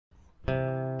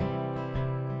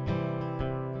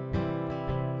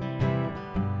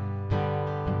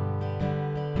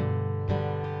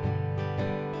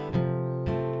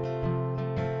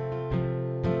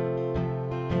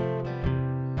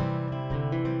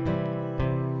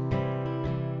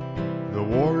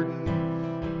warden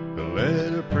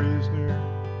led a prisoner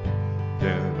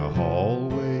down the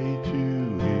hallway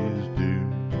to his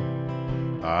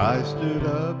doom. I stood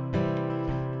up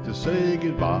to say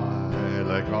goodbye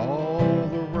like all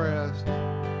the rest,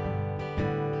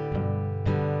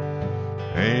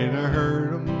 and I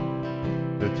heard him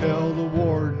to tell the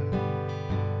warden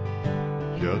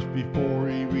just before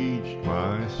he reached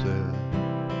my cell,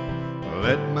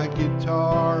 let my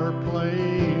guitar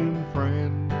playing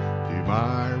friend do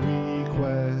my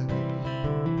request.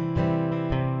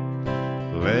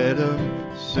 Let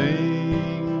him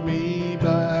sing me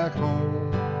back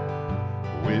home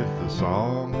with the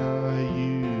song I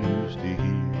used to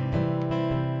hear.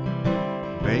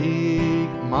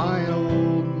 Make my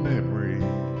old memories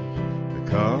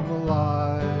come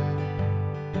alive.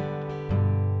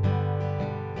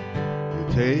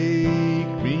 Take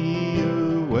me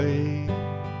away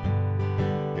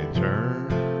and turn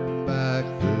back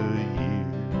the year.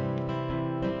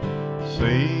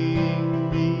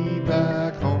 Sing me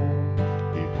back home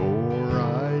before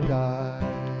I die.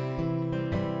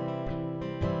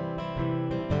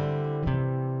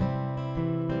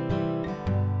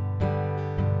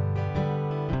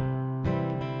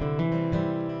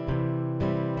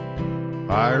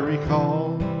 I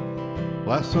recall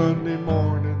last Sunday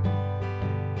morning,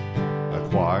 a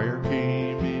choir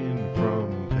came in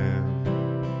from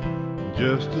town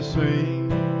just to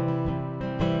sing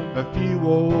a few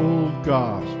old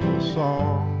gospel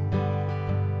songs,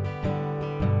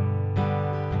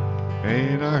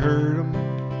 and I heard them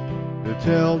to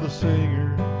tell the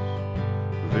singers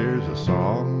there's a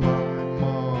song my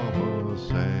mama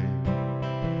sang.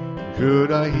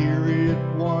 Could I hear it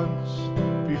once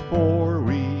before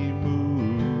we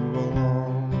move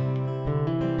along?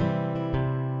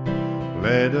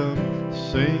 Let them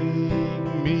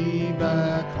sing me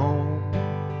back home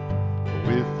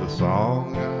with the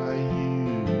song I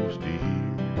used to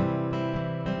hear.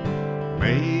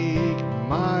 Make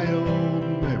my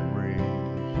old memories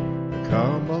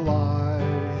come alive.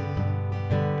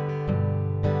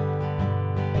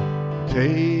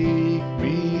 Take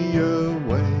me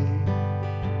away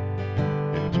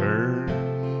and turn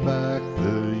back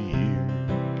the year.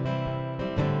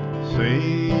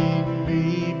 Sing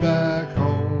me back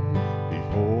home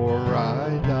before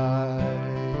I die.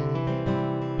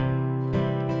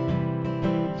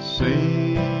 Sing